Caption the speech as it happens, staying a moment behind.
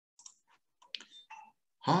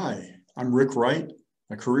Hi, I'm Rick Wright,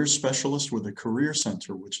 a career specialist with the Career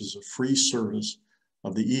Center, which is a free service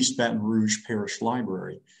of the East Baton Rouge Parish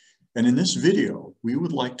Library. And in this video, we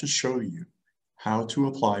would like to show you how to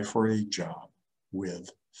apply for a job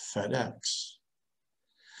with FedEx.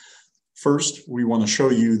 First, we want to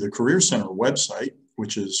show you the Career Center website,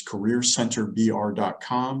 which is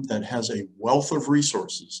careercenterbr.com, that has a wealth of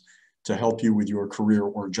resources to help you with your career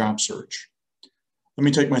or job search. Let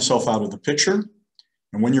me take myself out of the picture.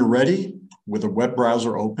 And when you're ready, with a web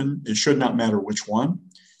browser open, it should not matter which one,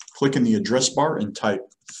 click in the address bar and type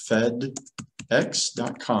fedex.com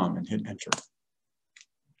and hit enter.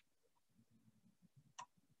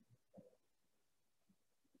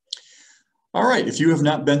 All right, if you have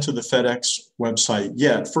not been to the FedEx website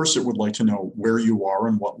yet, first it would like to know where you are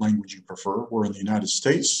and what language you prefer. We're in the United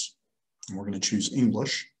States, and we're going to choose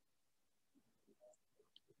English.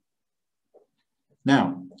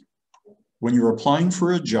 Now, when you're applying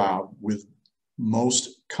for a job with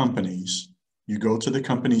most companies, you go to the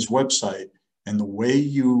company's website, and the way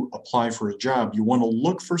you apply for a job, you want to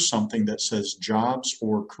look for something that says jobs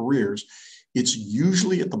or careers. It's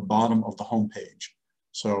usually at the bottom of the homepage.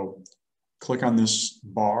 So click on this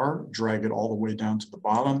bar, drag it all the way down to the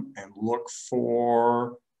bottom, and look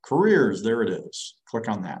for careers. There it is. Click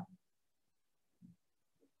on that.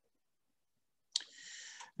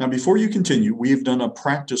 Now, before you continue, we've done a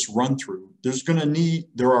practice run through.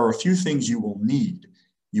 There are a few things you will need.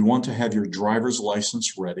 You want to have your driver's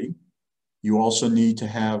license ready. You also need to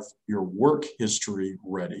have your work history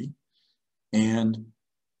ready and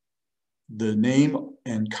the name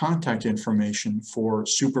and contact information for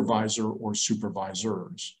supervisor or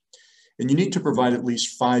supervisors. And you need to provide at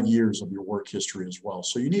least 5 years of your work history as well.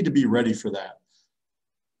 So you need to be ready for that.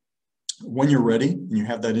 When you're ready and you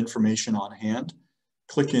have that information on hand,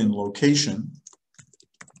 click in location.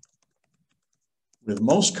 With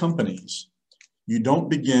most companies, you don't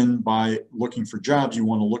begin by looking for jobs. You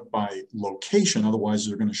want to look by location. Otherwise,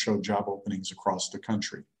 they're going to show job openings across the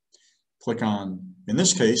country. Click on, in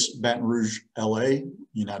this case, Baton Rouge, LA,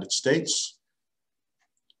 United States.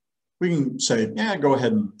 We can say, yeah, go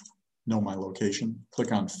ahead and know my location.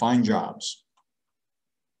 Click on Find Jobs.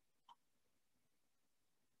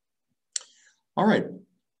 All right.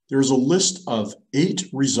 There's a list of 8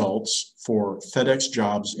 results for FedEx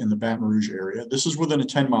jobs in the Baton Rouge area. This is within a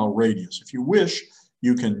 10-mile radius. If you wish,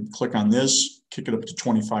 you can click on this, kick it up to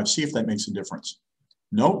 25, see if that makes a difference.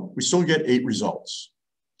 No, we still get 8 results.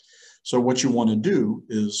 So what you want to do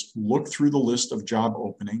is look through the list of job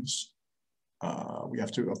openings. We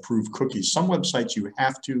have to approve cookies. Some websites you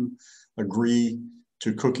have to agree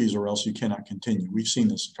to cookies or else you cannot continue. We've seen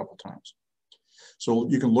this a couple times. So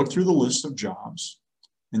you can look through the list of jobs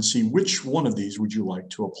and see which one of these would you like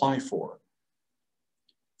to apply for.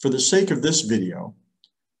 For the sake of this video,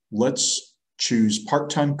 let's choose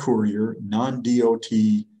part-time courier, non-DOT,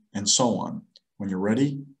 and so on. When you're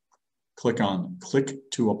ready, click on Click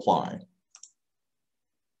to Apply.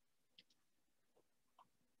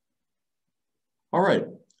 All right,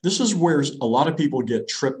 this is where a lot of people get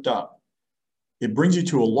tripped up. It brings you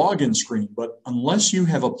to a login screen, but unless you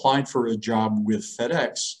have applied for a job with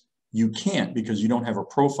FedEx, you can't because you don't have a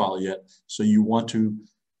profile yet, so you want to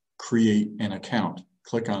create an account.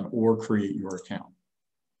 Click on or create your account.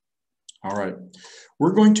 All right,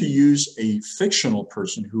 we're going to use a fictional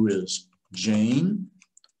person who is Jane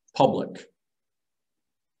Public.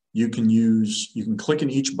 You can click in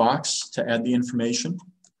each box to add the information.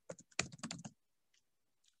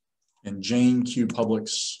 And Jane Q.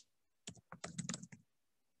 Public's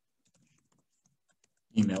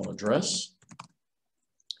email address.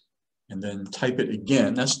 And then type it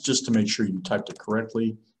again. That's just to make sure you typed it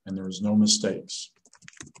correctly and there's no mistakes.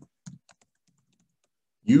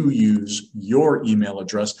 You use your email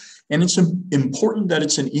address, and it's important that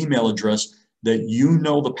it's an email address that you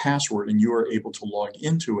know the password and you are able to log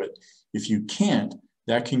into it. If you can't,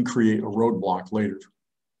 that can create a roadblock later.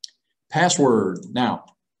 Password. Now,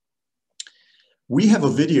 we have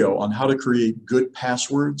a video on how to create good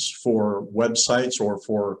passwords for websites or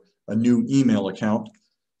for a new email account.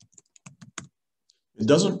 It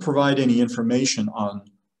doesn't provide any information on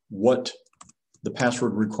what the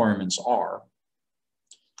password requirements are.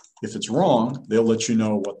 If it's wrong, they'll let you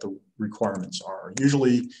know what the requirements are.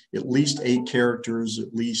 Usually at least 8 characters,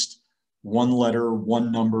 at least 1 letter,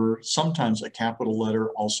 1 number, sometimes a capital letter,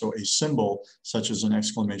 also a symbol such as an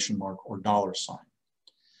exclamation mark or $sign.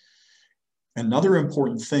 Another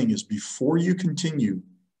important thing is before you continue,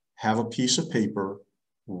 have a piece of paper,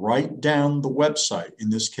 write down the website, in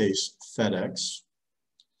this case FedEx,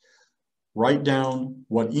 write down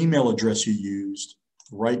what email address you used,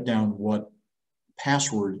 write down what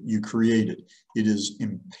password you created. It is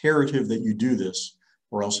imperative that you do this,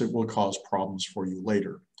 or else it will cause problems for you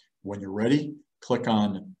later. When you're ready, click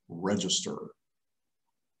on Register.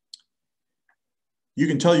 You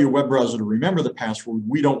can tell your web browser to remember the password.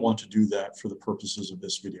 We don't want to do that for the purposes of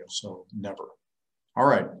this video, so never. All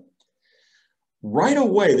right. Right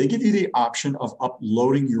away, they give you the option of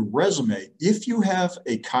uploading your resume. If you have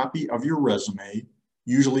a copy of your resume,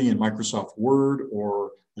 usually in Microsoft Word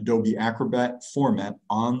or Adobe Acrobat format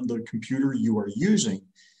on the computer you are using,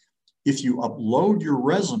 if you upload your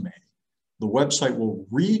resume, the website will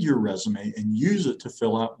read your resume and use it to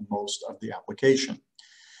fill out most of the application.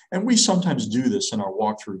 And we sometimes do this in our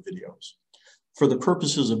walkthrough videos. For the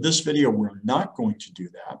purposes of this video, we're not going to do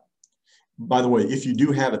that. By the way, if you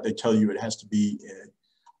do have it, they tell you it has to be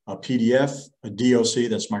a PDF, a DOC,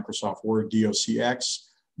 that's Microsoft Word, DOCX,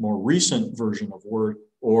 more recent version of Word,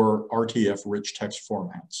 or RTF rich text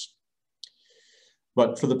formats.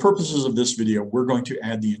 But for the purposes of this video, we're going to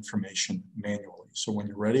add the information manually. So when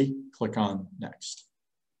you're ready, click on Next.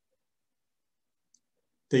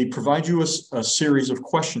 They provide you a series of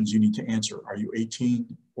questions you need to answer. Are you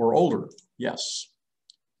 18 or older? Yes.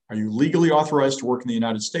 Are you legally authorized to work in the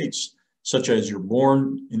United States, such as you're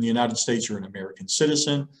born in the United States, you're an American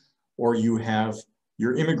citizen, or you have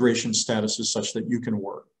your immigration status is such that you can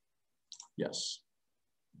work? Yes.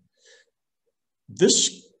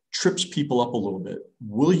 This trips people up a little bit.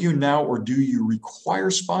 Will you now or do you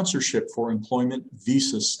require sponsorship for employment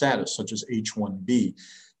visa status, such as H-1B?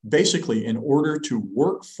 Basically, in order to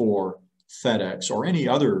work for FedEx or any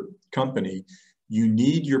other company, you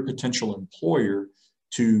need your potential employer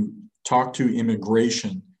to talk to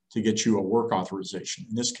immigration to get you a work authorization.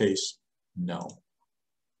 In this case, no.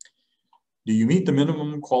 Do you meet the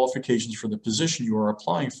minimum qualifications for the position you are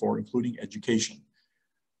applying for, including education?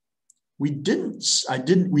 We didn't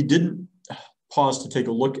pause to take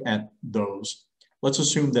a look at those. Let's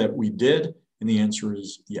assume that we did, and the answer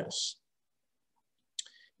is yes.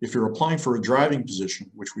 If you're applying for a driving position,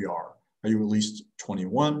 which we are you at least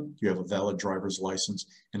 21? Do you have a valid driver's license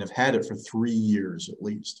and have had it for 3 years at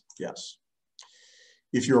least? Yes.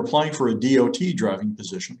 If you're applying for a DOT driving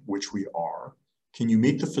position, which we are, can you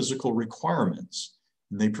meet the physical requirements?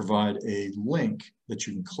 And they provide a link that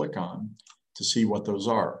you can click on to see what those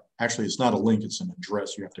are. Actually, it's not a link, it's an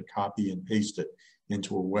address. You have to copy and paste it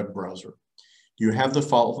into a web browser. Do you have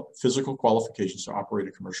the physical qualifications to operate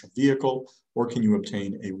a commercial vehicle, or can you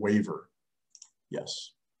obtain a waiver?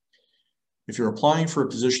 Yes. If you're applying for a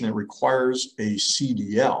position that requires a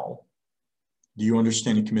CDL, do you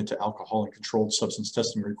understand and commit to alcohol and controlled substance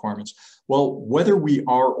testing requirements? Well, whether we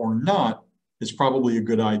are or not, it's probably a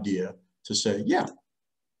good idea to say, yeah,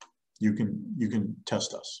 you can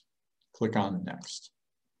test us. Click on Next.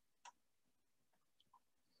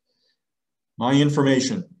 My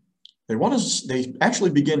information. They actually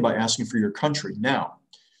begin by asking for your country. Now,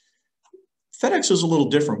 FedEx is a little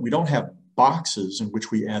different. We don't have boxes in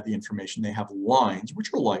which we add the information. They have lines,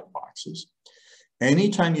 which are like boxes.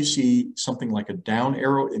 Anytime you see something like a down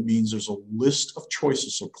arrow, it means there's a list of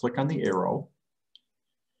choices. So click on the arrow.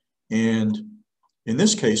 And in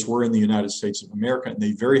this case, we're in the United States of America, and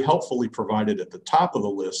they very helpfully provided at the top of the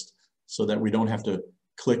list so that we don't have to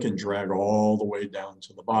click and drag all the way down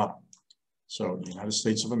to the bottom. So United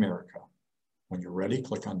States of America. When you're ready,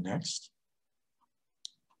 click on Next.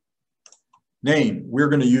 Name, we're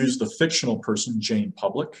going to use the fictional person, Jane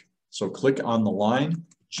Public. So click on the line,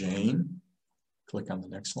 Jane. Click on the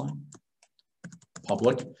next line,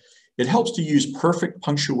 Public. It helps to use perfect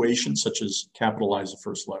punctuation, such as capitalize the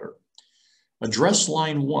first letter. Address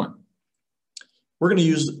line 1. We're going to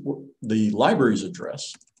use the library's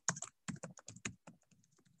address.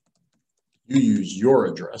 You use your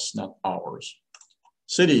address, not ours.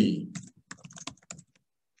 City.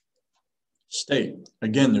 State.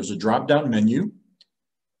 Again, there's a drop-down menu,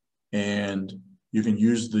 and you can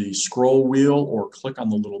use the scroll wheel or click on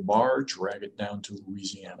the little bar, drag it down to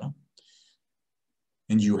Louisiana.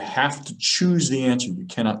 And you have to choose the answer. You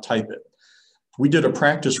cannot type it. We did a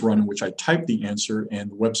practice run in which I typed the answer,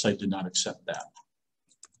 and the website did not accept that.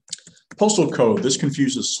 Postal code. This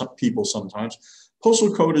confuses some people sometimes.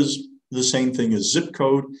 Postal code is the same thing as zip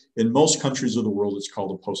code. In most countries of the world, it's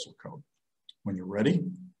called a postal code. When you're ready,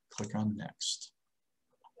 click on Next.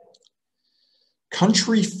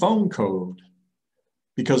 Country phone code.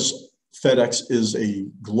 Because FedEx is a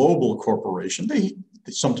global corporation, they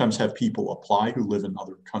sometimes have people apply who live in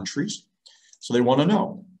other countries. So they want to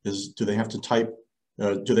know, do they have to type,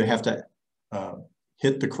 do they have to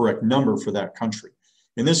hit the correct number for that country?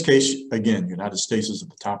 In this case, again, United States is at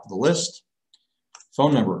the top of the list.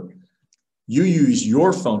 Phone number. You use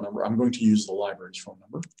your phone number. I'm going to use the library's phone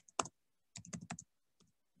number.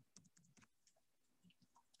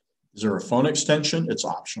 Is there a phone extension? It's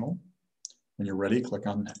optional. When you're ready, click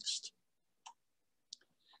on Next.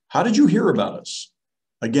 How did you hear about us?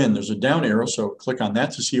 Again, there's a down arrow, so click on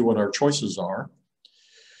that to see what our choices are.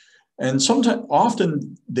 And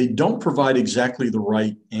often they don't provide exactly the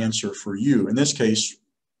right answer for you. In this case,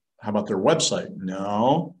 how about their website?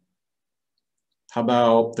 No. How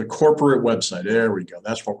about the corporate website? There we go.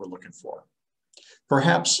 That's what we're looking for.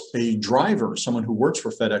 Perhaps a driver, someone who works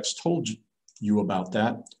for FedEx, told you about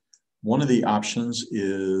that. One of the options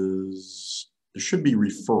is, there should be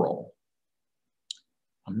referral.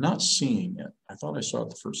 I'm not seeing it. I thought I saw it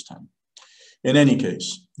the first time. In any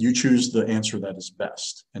case, you choose the answer that is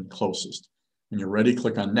best and closest. When you're ready,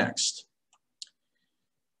 click on Next.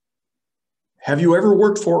 Have you ever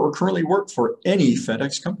worked for or currently work for any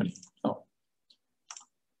FedEx company? No.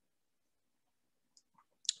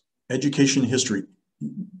 Education history.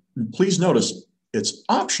 Please notice it's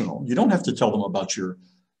optional. You don't have to tell them about your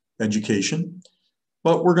education,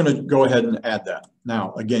 but we're going to go ahead and add that.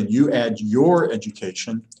 Now, again, you add your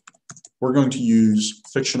education. We're going to use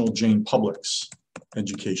fictional Jane Public's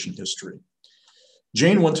education history.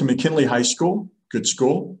 Jane went to McKinley High School, good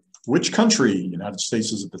school. Which country? United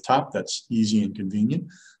States is at the top. That's easy and convenient.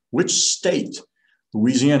 Which state?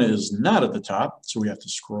 Louisiana is not at the top, so we have to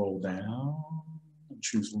scroll down and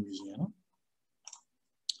choose Louisiana.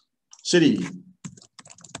 City,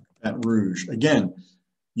 Baton Rouge. Again,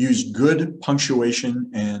 use good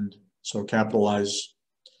punctuation and so capitalize.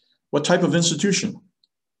 What type of institution?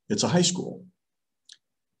 It's a high school.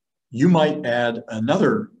 You might add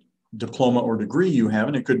another diploma or degree you have,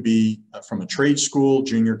 and it could be from a trade school,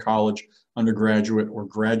 junior college, undergraduate, or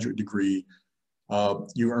graduate degree.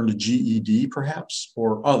 You earned a GED perhaps,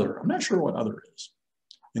 or other. I'm not sure what other is.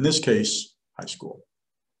 In this case, high school.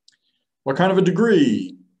 What kind of a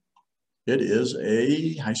degree? It is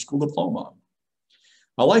a high school diploma.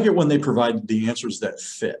 I like it when they provide the answers that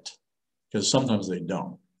fit, because sometimes they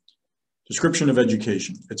don't. Description of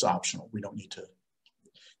education, it's optional. We don't need to.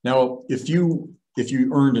 Now, if you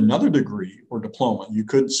earned another degree or diploma, you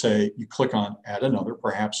could say, you click on add another.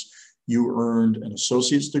 Perhaps you earned an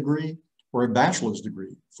associate's degree or a bachelor's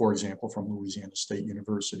degree, for example, from Louisiana State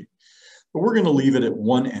University. But we're going to leave it at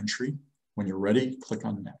one entry. When you're ready, click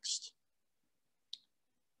on Next.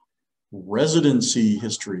 Residency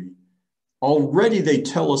history. Already they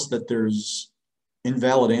tell us that there's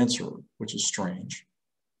invalid answer, which is strange.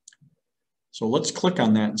 So let's click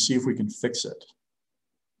on that and see if we can fix it.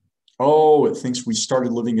 Oh, it thinks we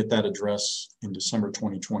started living at that address in December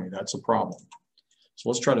 2020. That's a problem. So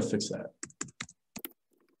let's try to fix that.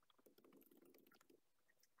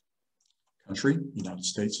 Country, United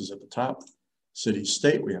States is at the top. City,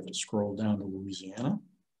 state, we have to scroll down to Louisiana.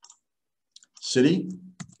 City,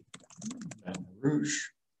 Baton Rouge.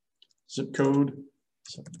 Zip code,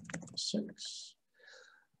 706.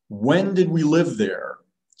 When did we live there?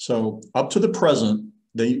 So up to the present,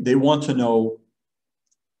 they want to know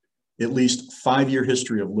at least 5-year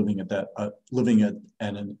history of living at that at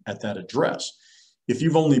that address. If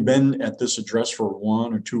you've only been at this address for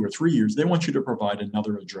 1 or 2 or 3 years, they want you to provide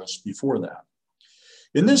another address before that.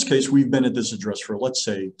 In this case, we've been at this address for, let's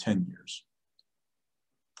say, 10 years.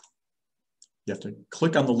 You have to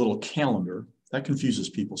click on the little calendar. That confuses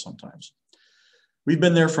people sometimes. We've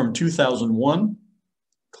been there from 2001.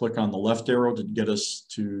 Click on the left arrow to get us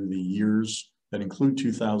to the years that include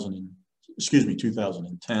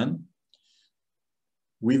 2010.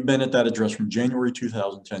 We've been at that address from January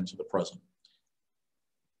 2010 to the present.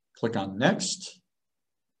 Click on Next.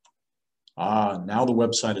 Now the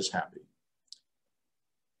website is happy.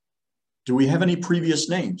 Do we have any previous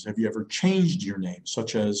names? Have you ever changed your name,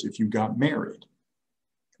 such as if you got married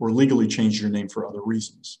or legally changed your name for other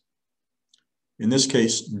reasons? In this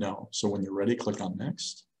case, no. So when you're ready, click on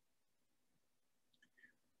Next.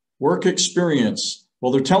 Work experience.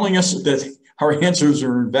 Well, they're telling us that our answers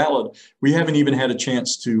are invalid. We haven't even had a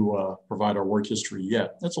chance to provide our work history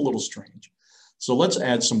yet. That's a little strange. So let's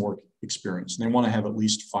add some work experience. They want to have at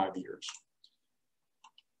least 5 years.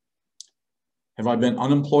 Have I been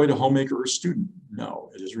unemployed, a homemaker, or a student? No,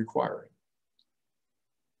 it is required.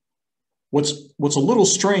 What's a little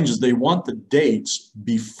strange is they want the dates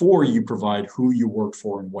before you provide who you worked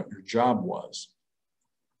for and what your job was.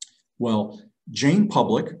 Well, Jane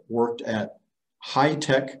Public worked at High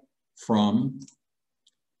Tech from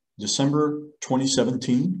December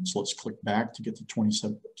 2017. So let's click back to get to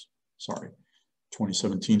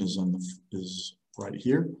 2017 is right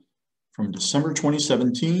here. From December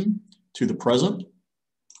 2017 to the present.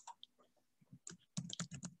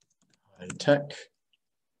 High high-tech.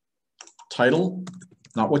 Title,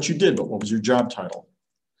 not what you did, but what was your job title?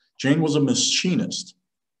 Jane was a machinist.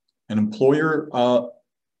 An employer,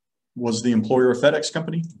 was the employer a FedEx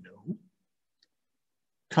company? No.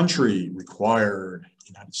 Country, required,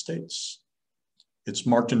 United States. It's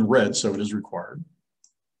marked in red, so it is required.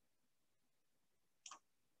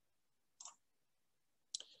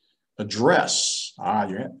 Address,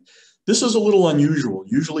 this is a little unusual.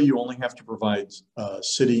 Usually you only have to provide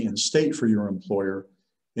city and state for your employer.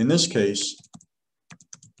 In this case,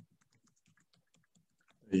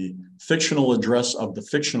 the fictional address of the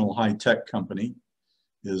fictional high-tech company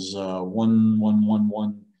is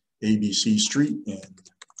 1111 ABC Street in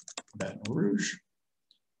Baton Rouge.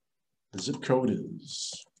 The zip code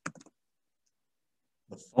is,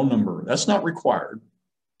 the phone number, that's not required.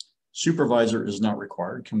 Supervisor is not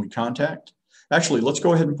required. Can we contact? Actually, let's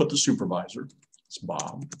go ahead and put the supervisor. It's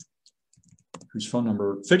Bob, whose phone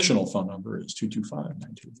number, fictional phone number is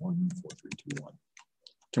 225-921-4321.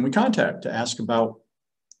 Can we contact to ask about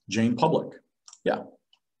Jane Public? Yeah.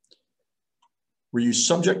 Were you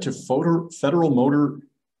subject to federal motor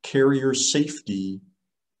carrier safety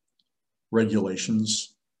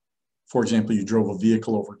regulations? For example, you drove a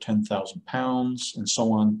vehicle over 10,000 pounds and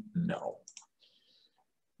so on? No.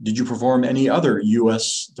 Did you perform any other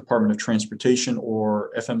U.S. Department of Transportation or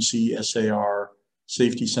FMC SAR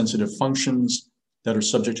safety sensitive functions that are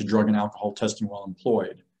subject to drug and alcohol testing while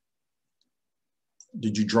employed?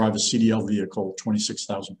 Did you drive a CDL vehicle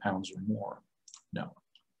 26,000 pounds or more? No.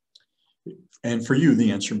 And for you,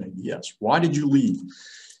 the answer may be yes. Why did you leave?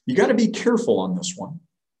 You got to be careful on this one.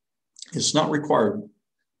 It's not required,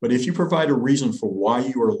 but if you provide a reason for why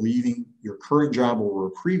you are leaving your current job or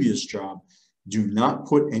a previous job, do not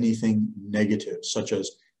put anything negative, such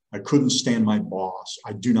as, I couldn't stand my boss,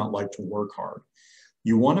 I do not like to work hard.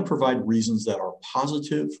 You want to provide reasons that are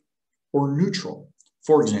positive or neutral.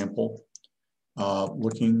 For example,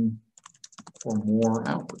 looking for more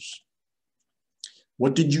hours.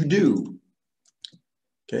 What did you do?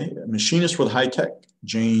 Okay, a machinist with high tech.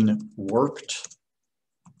 Jane worked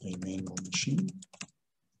a manual machine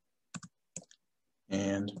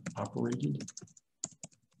and operated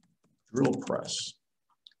drill press.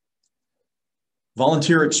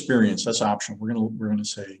 Volunteer experience, that's optional. We're gonna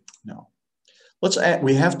say no. Let's add,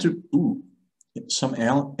 we have to, some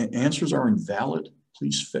answers are invalid.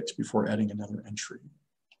 Please fix before adding another entry.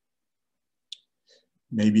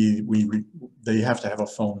 Maybe they have to have a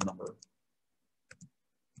phone number.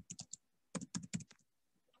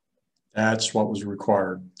 That's what was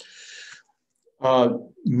required.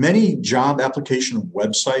 Many job application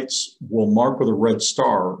websites will mark with a red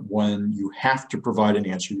star when you have to provide an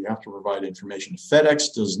answer, you have to provide information.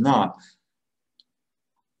 FedEx does not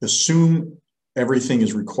assume everything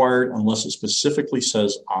is required unless it specifically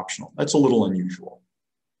says optional. That's a little unusual.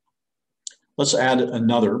 Let's add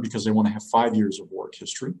another because they want to have 5 years of work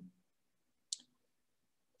history.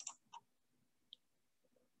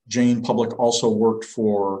 Jane Public also worked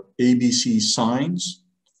for ABC Signs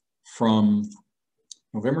from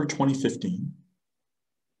November 2015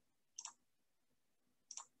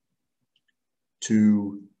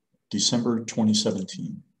 to December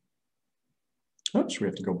 2017. Oops, we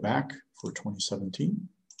have to go back for 2017.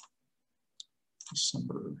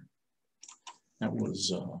 December. That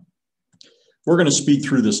was, we're going to speed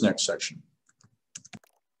through this next section.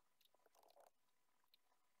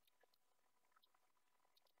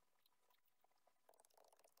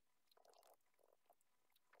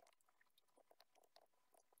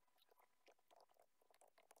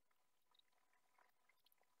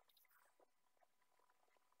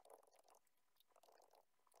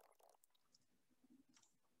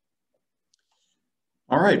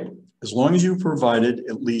 All right, as long as you provided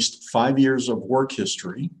at least 5 years of work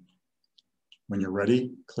history, when you're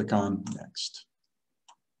ready, click on Next.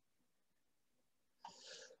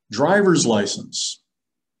 Driver's license.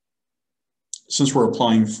 Since we're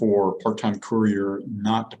applying for part-time courier,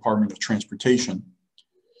 not Department of Transportation,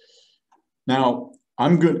 now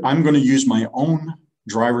I'm going to use my own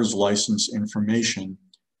driver's license information.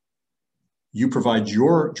 You provide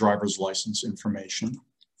your driver's license information.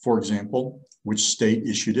 For example, which state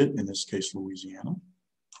issued it, in this case, Louisiana.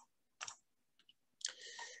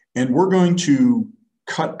 And we're going to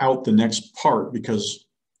cut out the next part because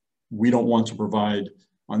we don't want to provide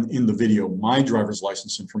in the video my driver's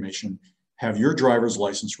license information. Have your driver's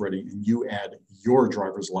license ready and you add your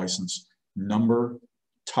driver's license number,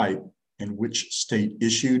 type, and which state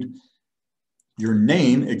issued. Your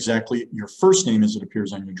name, exactly, your first name as it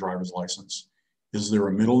appears on your driver's license. Is there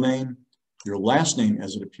a middle name? Your last name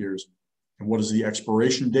as it appears, and what is the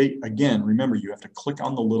expiration date? Again, remember, you have to click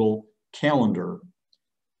on the little calendar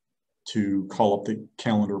to call up the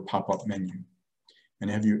calendar pop-up menu. And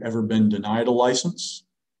have you ever been denied a license?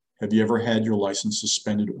 Have you ever had your license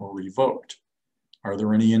suspended or revoked? Are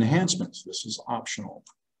there any enhancements? This is optional.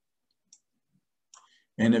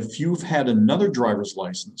 And if you've had another driver's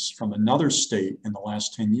license from another state in the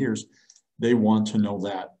last 10 years, they want to know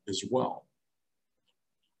that as well.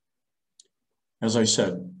 As I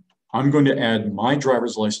said, I'm going to add my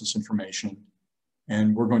driver's license information,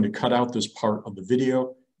 and we're going to cut out this part of the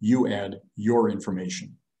video. You add your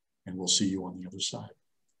information, and we'll see you on the other side.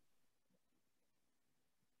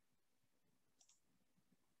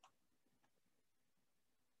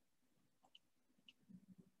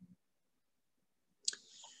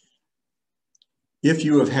 If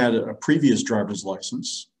you have had a previous driver's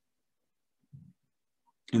license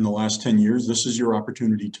in the last 10 years, this is your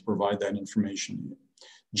opportunity to provide that information.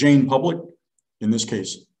 Jane Public, in this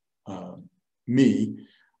case, me,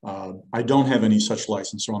 I don't have any such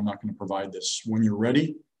license, so I'm not going to provide this. When you're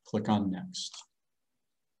ready, click on Next.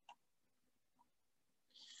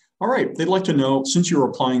 All right, they'd like to know, since you're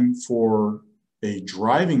applying for a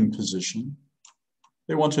driving position,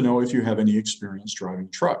 they want to know if you have any experience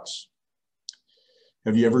driving trucks.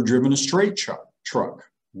 Have you ever driven a straight truck?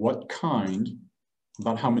 What kind?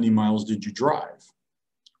 About how many miles did you drive?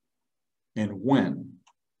 And when?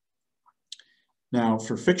 Now,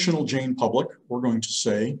 for fictional Jane Public, we're going to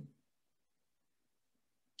say,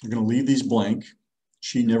 you're going to leave these blank.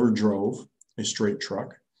 She never drove a straight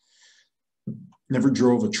truck, never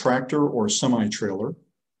drove a tractor or a semi-trailer,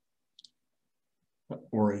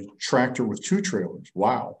 or a tractor with 2 trailers.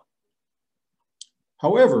 Wow.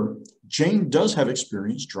 However, Jane does have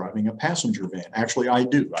experience driving a passenger van. Actually, I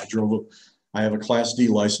do. I have a Class D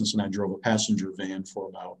license, and I drove a passenger van for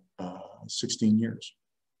about 16 years.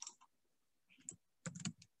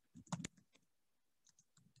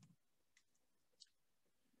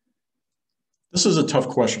 This is a tough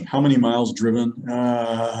question. How many miles driven?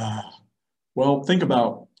 Well, think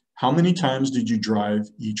about how many times did you drive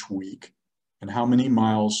each week, and how many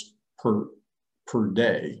miles per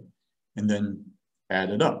day, and then add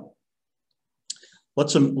it up.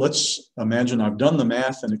 Let's imagine I've done the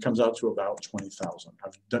math and it comes out to about 20,000.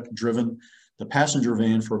 I've driven the passenger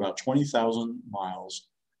van for about 20,000 miles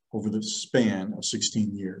over the span of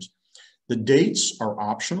 16 years. The dates are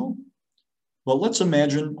optional, but let's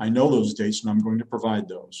imagine I know those dates and I'm going to provide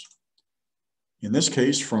those. In this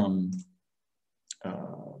case, from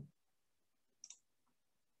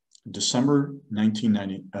December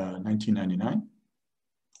 1999.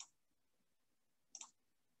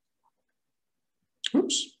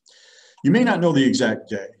 Oops. You may not know the exact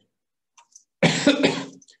day.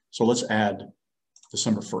 So let's add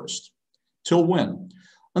December 1st. Till when?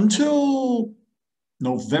 Until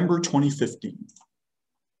November 2015.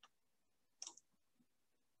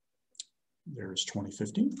 There's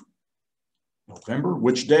 2015. November,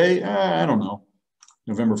 which day? I don't know.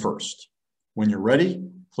 November 1st. When you're ready,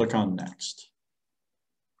 click on Next.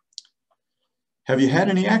 Have you had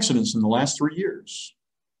any accidents in the last 3 years?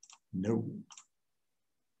 No.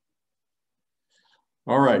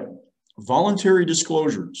 All right, voluntary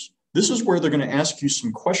disclosures. This is where they're going to ask you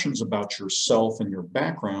some questions about yourself and your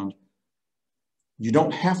background. You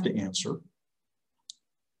don't have to answer,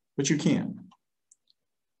 but you can.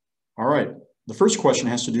 All right, the first question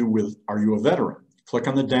has to do with, are you a veteran? Click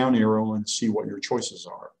on the down arrow and see what your choices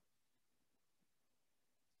are.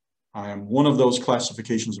 I am one of those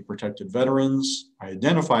classifications of protected veterans. I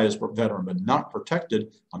identify as a veteran, but not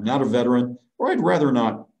protected. I'm not a veteran, or I'd rather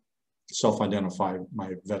not self-identify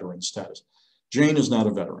my veteran status. Jane is not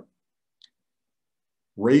a veteran.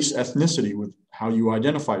 Race, ethnicity, with how you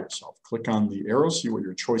identify yourself. Click on the arrow, see what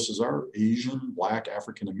your choices are: Asian, Black,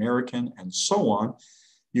 African American, and so on.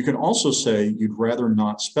 You can also say you'd rather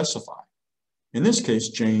not specify. In this case,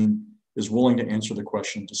 Jane is willing to answer the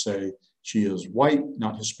question to say she is white,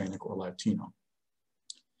 not Hispanic or Latino.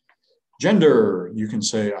 Gender, you can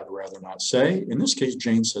say I'd rather not say. In this case,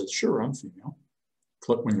 Jane says, sure, I'm female.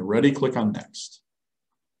 When you're ready, click on Next.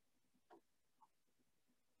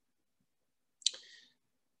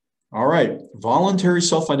 All right, voluntary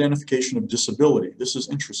self-identification of disability. This is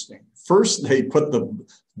interesting. First, they put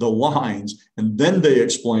the lines, and then they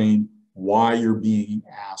explain why you're being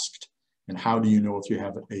asked and how do you know if you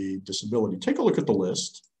have a disability. Take a look at the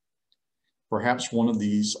list. Perhaps one of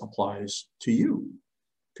these applies to you.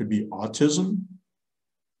 Could be autism,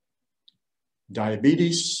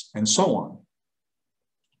 diabetes, and so on.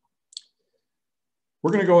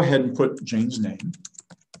 We're going to go ahead and put Jane's name,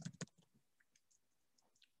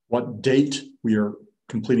 what date we are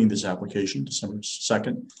completing this application, December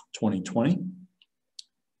 2nd, 2020.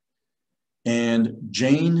 And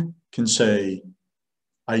Jane can say,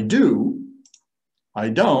 I do, I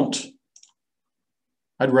don't,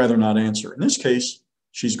 I'd rather not answer. In this case,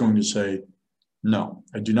 she's going to say, no,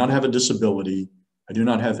 I do not have a disability. I do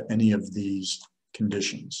not have any of these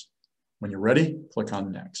conditions. When you're ready, click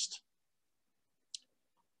on Next.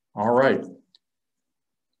 All right.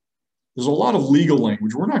 There's a lot of legal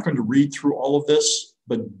language. We're not going to read through all of this,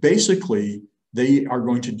 but basically, they are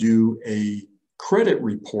going to do a credit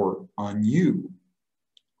report on you.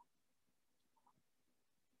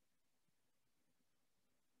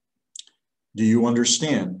 Do you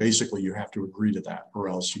understand? Basically, you have to agree to that, or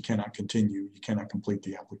else you cannot continue, you cannot complete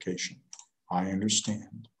the application. I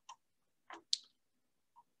understand.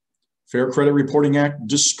 Fair Credit Reporting Act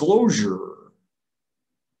disclosure.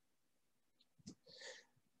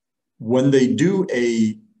 When they do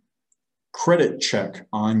a credit check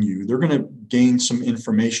on you, they're going to gain some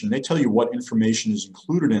information. They tell you what information is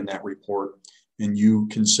included in that report, and you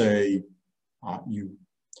can say, you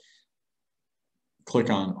click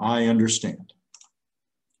on I understand.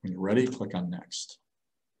 When you're ready, click on Next.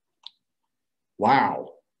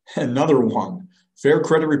 Wow, another one. Fair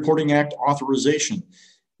Credit Reporting Act authorization.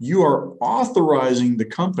 You are authorizing the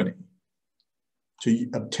company to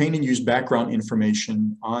obtain and use background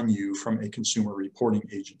information on you from a consumer reporting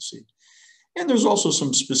agency. And there's also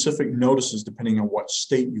some specific notices depending on what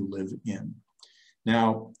state you live in.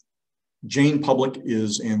 Now, Jane Public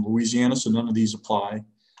is in Louisiana, so none of these apply.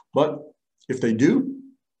 But if they do,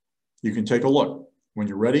 you can take a look. When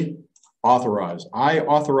you're ready, authorize. I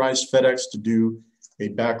authorize FedEx to do a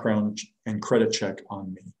background and credit check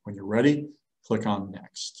on me. When you're ready, click on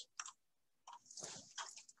Next.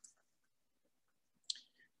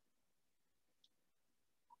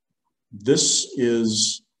 This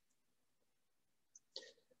is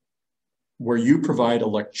where you provide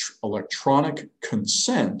electronic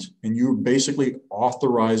consent, and you're basically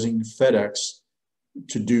authorizing FedEx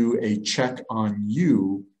to do a check on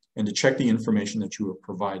you and to check the information that you have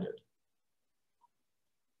provided.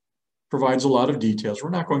 Provides a lot of details. We're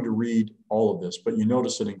not going to read all of this, but you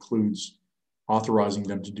notice it includes authorizing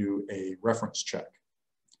them to do a reference check.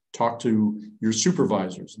 Talk to your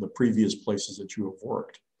supervisors, the previous places that you have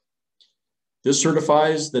worked. This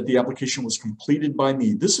certifies that the application was completed by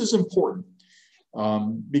me. This is important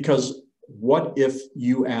because what if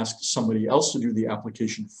you asked somebody else to do the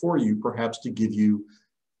application for you, perhaps to give you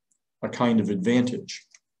a kind of advantage?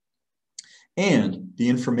 And the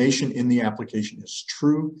information in the application is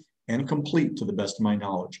true and complete to the best of my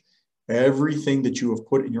knowledge. Everything that you have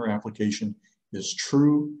put in your application is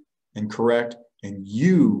true and correct, and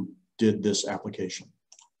you did this application.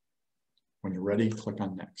 When you're ready, click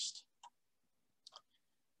on Next.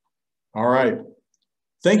 All right.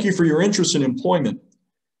 Thank you for your interest in employment.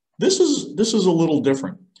 This is a little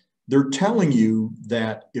different. They're telling you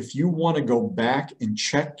that if you want to go back and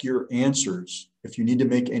check your answers, if you need to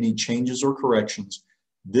make any changes or corrections,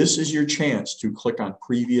 this is your chance to click on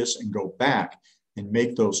Previous and go back and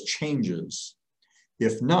make those changes.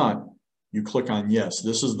 If not, you click on Yes.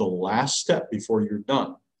 This is the last step before you're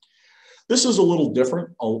done. This is a little different.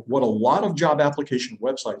 What a lot of job application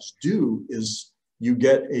websites do is you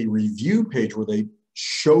get a review page where they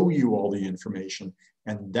show you all the information,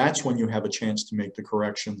 and that's when you have a chance to make the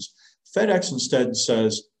corrections. FedEx instead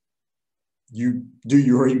says, do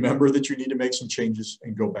you remember that you need to make some changes,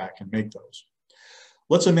 and go back and make those.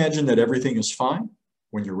 Let's imagine that everything is fine.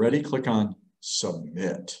 When you're ready, click on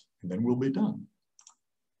Submit, and then we'll be done.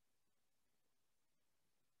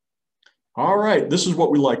 All right, this is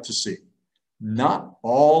what we like to see. Not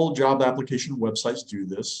all job application websites do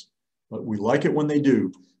this, but we like it when they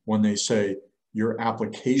do, when they say your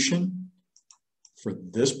application for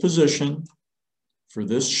this position, for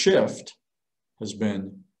this shift, has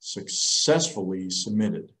been successfully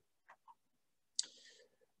submitted.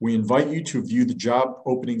 We invite you to view the job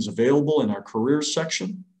openings available in our careers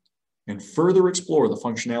section and further explore the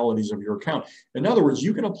functionalities of your account. In other words,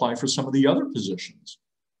 you can apply for some of the other positions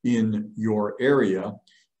in your area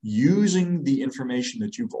using the information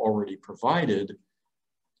that you've already provided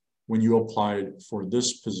when you applied for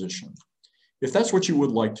this position. If that's what you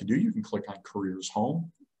would like to do, you can click on Careers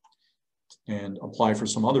Home and apply for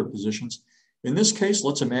some other positions. In this case,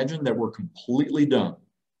 let's imagine that we're completely done.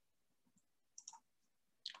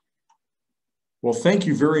 Well, thank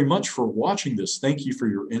you very much for watching this. Thank you for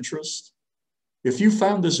your interest. If you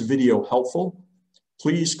found this video helpful,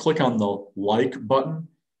 please click on the like button.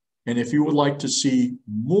 And if you would like to see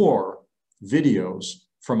more videos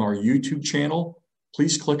from our YouTube channel,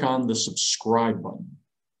 please click on the subscribe button.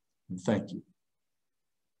 And thank you.